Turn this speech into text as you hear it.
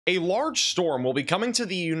A large storm will be coming to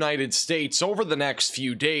the United States over the next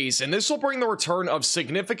few days, and this will bring the return of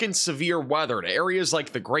significant severe weather to areas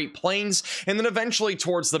like the Great Plains, and then eventually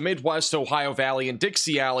towards the Midwest, Ohio Valley, and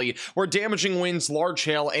Dixie Alley, where damaging winds, large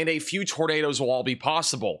hail, and a few tornadoes will all be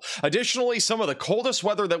possible. Additionally, some of the coldest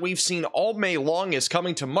weather that we've seen all May long is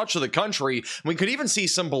coming to much of the country. We could even see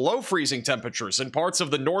some below freezing temperatures in parts of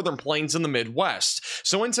the northern plains and the Midwest.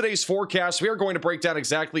 So in today's forecast, we are going to break down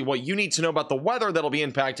exactly what you need to know about the weather that'll be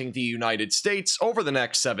impacting the United States over the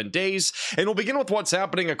next 7 days, and we'll begin with what's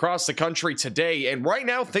happening across the country today. And right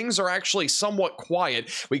now things are actually somewhat quiet.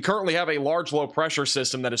 We currently have a large low pressure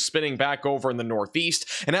system that is spinning back over in the northeast,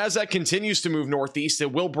 and as that continues to move northeast,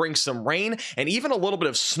 it will bring some rain and even a little bit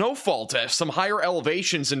of snowfall to some higher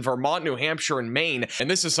elevations in Vermont, New Hampshire, and Maine, and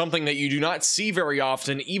this is something that you do not see very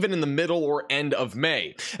often even in the middle or end of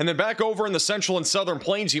May. And then back over in the central and southern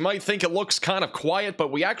plains, you might think it looks kind of quiet,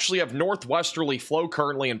 but we actually have northwesterly flow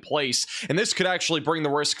currently in place, and this could actually bring the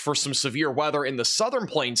risk for some severe weather in the southern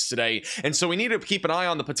plains today. And so we need to keep an eye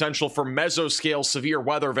on the potential for mesoscale severe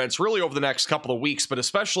weather events really over the next couple of weeks, but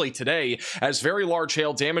especially today, as very large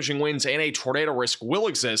hail, damaging winds, and a tornado risk will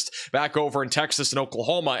exist back over in Texas and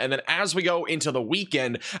Oklahoma. And then as we go into the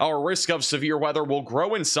weekend, our risk of severe weather will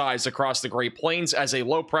grow in size across the Great Plains as a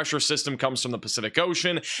low pressure system comes from the Pacific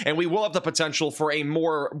Ocean, and we will have the potential for a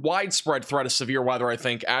more widespread threat of severe weather, I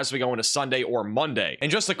think, as we go into Sunday or Monday.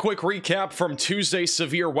 And just a quick recap from Tuesday's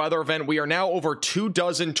severe weather event, we are now over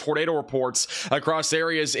 24 tornado reports across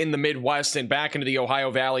areas in the Midwest and back into the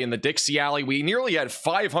Ohio Valley and the Dixie Alley. We nearly had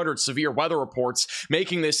 500 severe weather reports,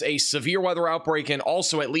 making this a severe weather outbreak and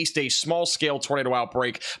also at least a small scale tornado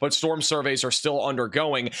outbreak, but storm surveys are still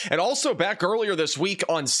undergoing. And also back earlier this week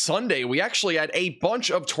on Sunday, we actually had a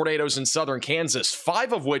bunch of tornadoes in southern Kansas,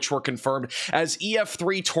 5 of which were confirmed as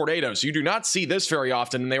EF3 tornadoes. You do not see this very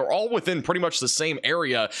often, and they were all within pretty much the same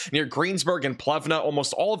area near Greensburg and Plevna.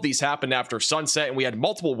 Almost all of these happened after sunset, and we had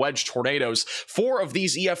multiple wedge tornadoes. 4 of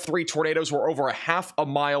these EF3 tornadoes were over a half a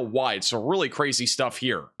mile wide, so really crazy stuff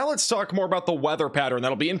here. Now let's talk more about the weather pattern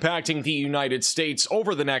that'll be impacting the United States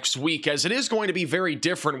over the next week, as it is going to be very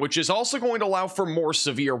different, which is also going to allow for more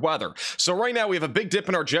severe weather. So right now we have a big dip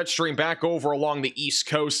in our jet stream back over along the East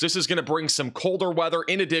Coast. This is going to bring some colder weather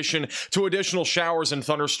in addition to additional showers and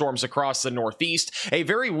thunderstorms across the Northeast. A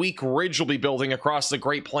very weak ridge will be building across the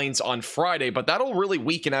Great Plains on Friday, but that'll really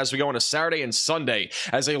weaken as we go into Saturday and Sunday,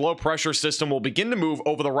 as a low pressure system will begin to move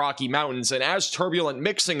over the Rocky Mountains, and as turbulent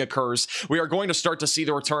mixing occurs, we are going to start to see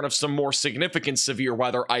the return of some more significant severe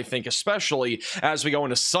weather, I think, especially as we go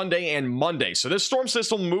into Sunday and Monday. So this storm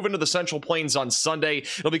system will move into the Central Plains on Sunday.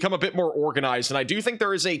 It'll become a bit more organized, and I do think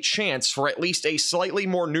there is a chance for at least a slightly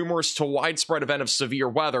more numerous to widespread event of severe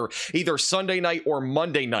weather either Sunday night or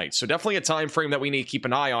Monday night. So definitely a time frame that we need to keep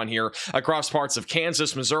an eye on here across parts of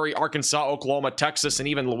Kansas, Missouri, Arkansas, Oklahoma, Texas, and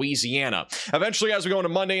even Louisiana. Eventually, as we go into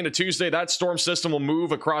Monday into Tuesday, that storm system will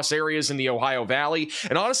move across areas in the Ohio Valley.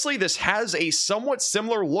 And honestly, this has a somewhat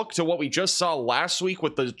similar look to what we just saw last week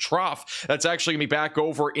with the trough that's actually going to be back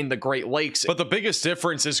over in the Great Lakes. But the biggest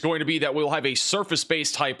difference is going to be that we'll have a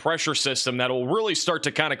surface-based high pressure system that will really start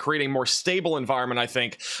to kind of create a more stable environment, I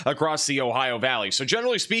think, across the Ohio Valley. So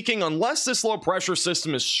generally speaking, unless this low pressure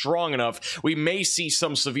system is strong enough, we may see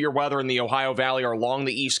some severe weather in the Ohio Valley or along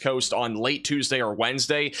the East Coast on late Tuesday or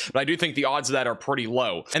Wednesday, but I do think the odds of that are pretty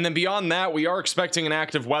low. And then beyond that, we are expecting an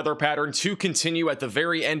active weather pattern to continue at the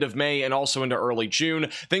very end of May and also into early June.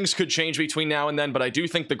 Things could change between now and then, but I do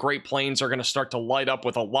think the Great Plains are going to start to light up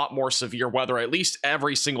with a lot more severe weather. At least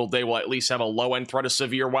every single day will at least have a low-end threat of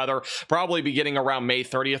severe weather, probably beginning around May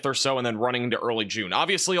 30th or so and then running into early June.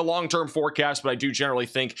 Obviously a long-term forecast, but I do generally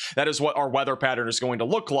think that is what our weather pattern is going to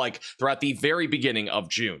look like throughout the very beginning of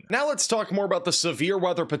June. Now let's talk more about the severe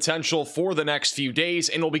weather potential for the next few days,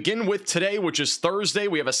 and we'll begin with today, which is Thursday.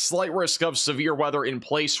 We have a slight risk of severe weather in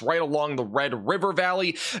place right along the Red River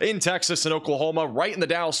Valley in Texas and Oklahoma, right in the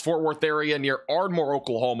Dallas-Fort Worth area near Ardmore,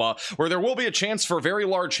 Oklahoma, where there will be a chance for very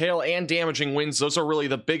large hail and damaging winds. Those are really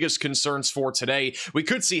the biggest concerns for today. We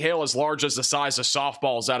could see hail as large as the size of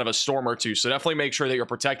softballs out of a storm or two, so definitely make sure that you're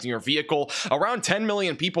protecting your vehicle. Around 10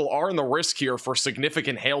 million people are in the risk here for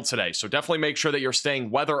significant hail today, so definitely make sure that you're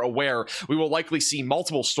staying weather aware. We will likely see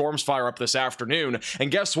multiple storms fire up this afternoon,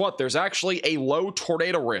 and guess what? There's actually a low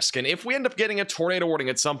tornado risk, and if we end up getting a tornado warning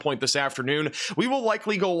at some point this afternoon, we will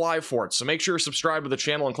likely go live for it. So make sure you're subscribed to the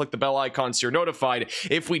channel and click the bell icon so you're notified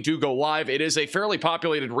if we do go live. It is a fairly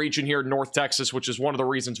populated region here in North Texas, which is one of the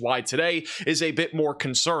reasons why today is a bit more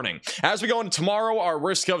concerning. As we go into tomorrow, our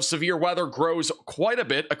risk of severe weather grows quite a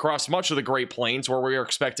bit across much of the Great Plains, where we are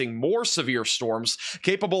expecting more severe storms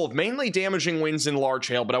capable of mainly damaging winds and large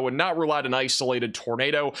hail, but I would not rule out an ice isolated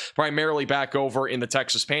tornado, primarily back over in the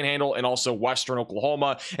Texas Panhandle and also western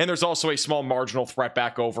Oklahoma. And there's also a small marginal threat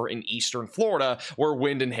back over in eastern Florida, where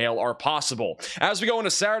wind and hail are possible. As we go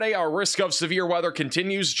into Saturday, our risk of severe weather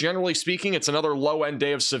continues. Generally speaking, it's another low-end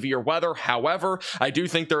day of severe weather. However, I do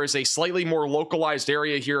think there is a slightly more localized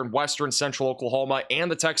area here in western central Oklahoma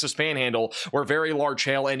and the Texas Panhandle where very large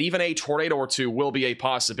hail and even a tornado or two will be a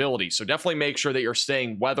possibility. So definitely make sure that you're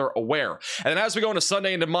staying weather aware. And then as we go into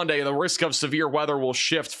Sunday into Monday, the risk of severe weather will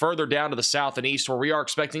shift further down to the south and east, where we are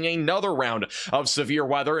expecting another round of severe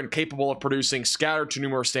weather and capable of producing scattered to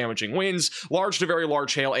numerous damaging winds, large to very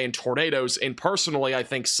large hail, and tornadoes. And personally, I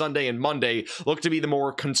think Sunday and Monday look to be the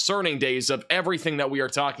more concerning days of everything that we are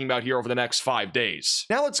talking about here over the next 5 days.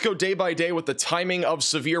 Now let's go day by day with the timing of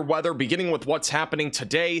severe weather, beginning with what's happening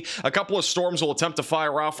today. A couple of storms will attempt to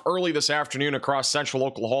fire off early this afternoon across central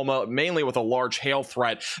Oklahoma, mainly with a large hail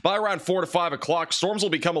threat. By around 4 to 5 o'clock, storms will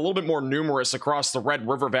become a little bit more numerous across the Red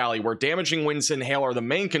River Valley, where damaging winds and hail are the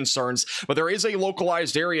main concerns, but there is a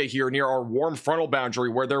localized area here near our warm frontal boundary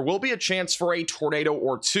where there will be a chance for a tornado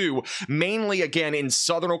or two, mainly again in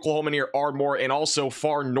southern Oklahoma near Ardmore and also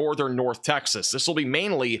far northern North Texas. This will be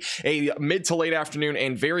mainly a mid to late afternoon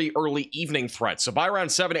and very early evening threat. So by around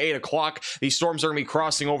 7 to 8 o'clock, these storms are going to be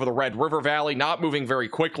crossing over the Red River Valley, not moving very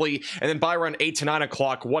quickly. And then by around 8 to 9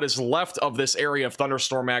 o'clock, what is left of this area of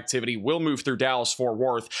thunderstorm activity will move through Dallas-Fort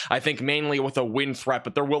Worth, I think mainly with a wind threat,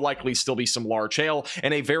 but there will likely still be some large hail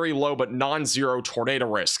and a very low but non-zero tornado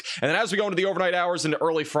risk. And then as we go into the overnight hours into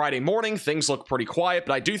early Friday morning, things look pretty quiet,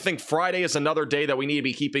 but I do think Friday is another day that we need to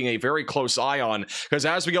be keeping a very close eye on, because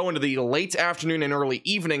as we go into the late afternoon and early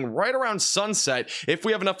evening, right around sunset, if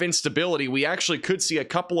we have enough instability, we actually could see a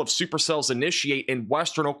couple of supercells initiate in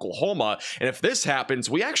western Oklahoma. And if this happens,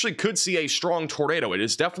 we actually could see a strong tornado. It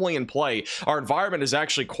is definitely in play. Our environment is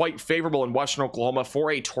actually quite favorable in western Oklahoma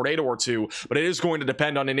for a tornado or two, but it is going to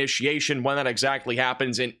depend on initiation, when that exactly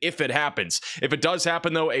happens, and if it happens. If it does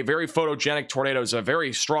happen, though, a very photogenic tornado is a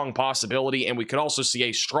very strong possibility, and we could also see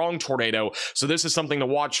a strong tornado. So this is something to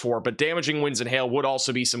watch for, but damaging winds and hail would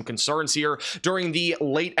also be some concerns here during the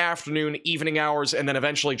late afternoon, evening hours, and then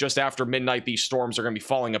eventually just after midnight, these storms are going to be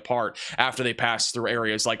falling apart after they pass through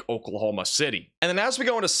areas like Oklahoma City. And then as we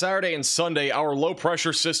go into Saturday and Sunday, our low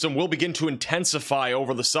pressure system will begin to intensify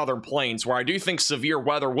over the southern plains, where I do think severe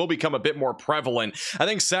weather will become a bit more prevalent. I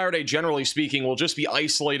think Saturday, generally speaking, will just be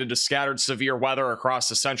isolated to scattered severe weather across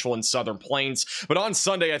the central and southern plains. But on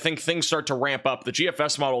Sunday, I think things start to ramp up. The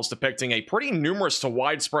GFS model is depicting a pretty numerous to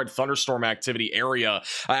widespread thunderstorm activity area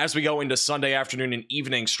as we go into Sunday afternoon and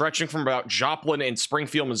evening, stretching from about Joplin and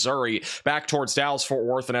Springfield, Missouri, back towards Dallas-Fort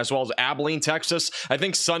Worth and as well as Abilene, Texas. I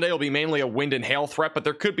think Sunday will be mainly a wind and hail threat, but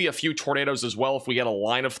there could be a few tornadoes as well if we get a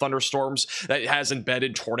line of thunderstorms that has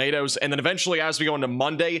embedded tornadoes. And then eventually, as we go into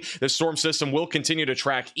Monday, the storm system will continue to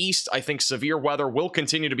track east. I think severe weather will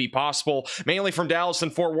continue to be possible, mainly from Dallas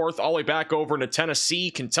and Fort Worth all the way back over into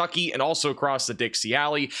Tennessee, Kentucky, and also across the Dixie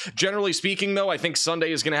Alley. Generally speaking, though, I think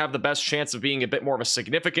Sunday is going to have the best chance of being a bit more of a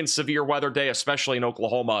significant severe weather day, especially in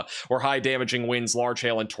Oklahoma, where high damaging winds, large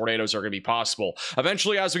hail, and tornadoes are going to be possible.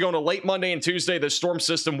 Eventually, as we go into late Monday and Tuesday, the storm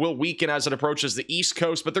system will weaken as it approaches the East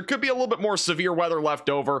Coast, but there could be a little bit more severe weather left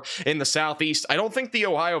over in the Southeast. I don't think the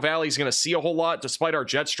Ohio Valley is going to see a whole lot, despite our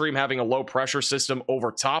jet stream having a low pressure system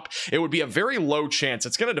over top. It would be a very low chance.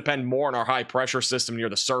 It's going to depend more on our high pressure system near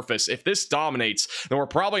the surface. If this dominates, then we're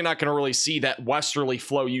probably not going to really see that westerly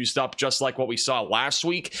flow used up just like what we saw last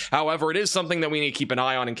week. However, it is something that we need to keep an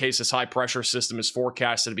eye on in case this high pressure system is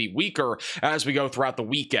forecasted to be weaker as we go throughout the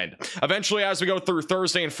weekend. Eventually, as we go through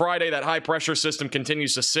Thursday and Friday, that high pressure system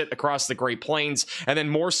continues to sit across the Great Plains, and then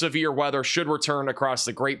more severe weather should return across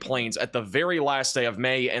the Great Plains at the very last day of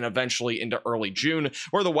May and eventually into early June,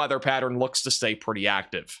 where the weather pattern looks to stay pretty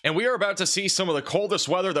active. And we are about to see some of the coldest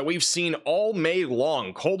weather that we've seen all May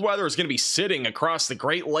long. Cold weather is going to be sitting across the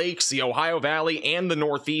Great Lakes, the Ohio Valley, and the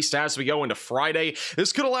Northeast as we go into Friday.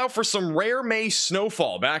 This could allow for some rare May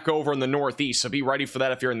snowfall back over in the Northeast, so be ready for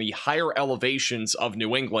that if you're in the higher elevations of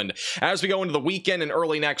New England. As we go into the weekend and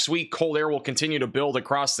early next week, cold air will continue to build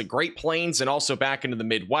across the Great Plains and also back into the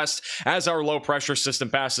Midwest as our low pressure system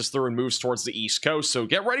passes through and moves towards the East Coast. So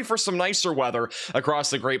get ready for some nicer weather across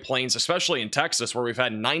the Great Plains, especially in Texas, where we've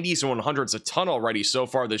had 90s and 100s a ton already so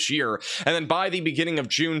far this year. And then by the beginning of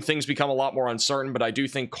June, things become a lot more uncertain, but I do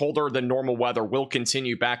think colder than normal weather will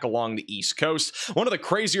continue back along the East Coast. One of the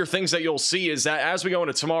crazier things that you'll see is that as we go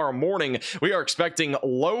into tomorrow morning, we are expecting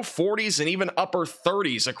low 40s and even upper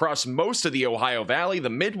 30s across most of the Ohio Valley, the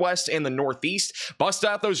Midwest, and the Northeast. Bust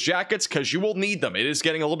out those jackets because you will need them. It is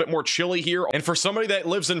getting a little bit more chilly here, and for somebody that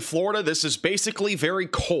lives in Florida, this is basically very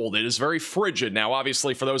cold. It is very frigid. Now,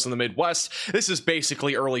 obviously, for those in the Midwest, this is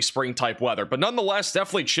basically early spring type weather, but nonetheless,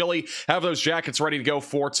 definitely chilly. Have those jackets ready to go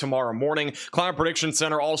for tomorrow morning. Climate Prediction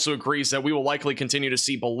Center also agrees that we will likely continue to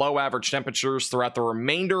see below average temperatures throughout the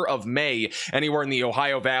remainder of May, anywhere in the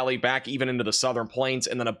Ohio Valley, back even into the southern plains,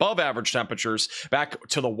 and then above average temperatures back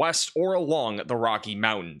to the west or along the Rocky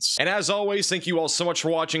Mountains. And as always, thank you all so much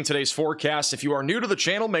for watching today's forecast. If you are new to the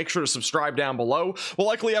channel, make sure to subscribe down below. We'll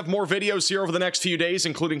likely have more videos here over the next few days,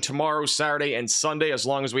 including tomorrow, Saturday, and Sunday, as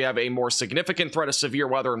long as we have a more significant threat of severe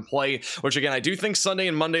weather in play, which again, I do think Sunday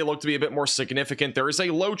and Monday look to be a bit more significant. There is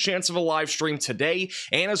a low chance of a live stream today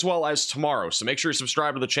and as well as tomorrow, so make sure you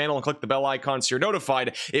subscribe to the channel and click the bell icon so you're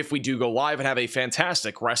notified if we do go live, and have a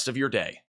fantastic rest of your day.